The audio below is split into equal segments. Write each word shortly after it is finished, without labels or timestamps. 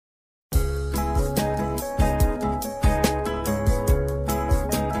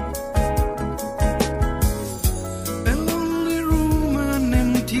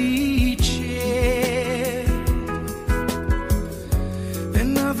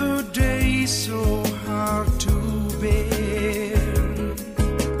so hard to bear.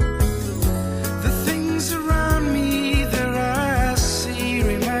 The things around me that I see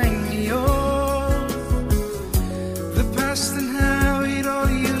remind me of the past and how it all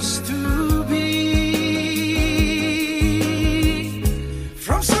used to be.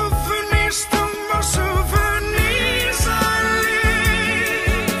 From souvenirs to more souvenirs I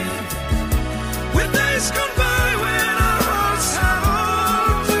live, with days gone by when our hearts have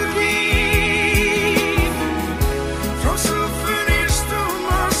all to give. From souvenirs to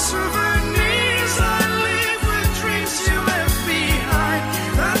more souvenirs I live, with dreams you left behind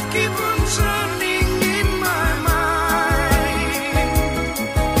that keep on turning in my mind.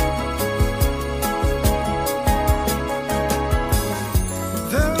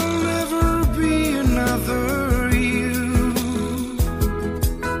 There'll never be another you.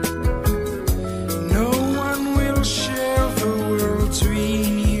 No one will share the world between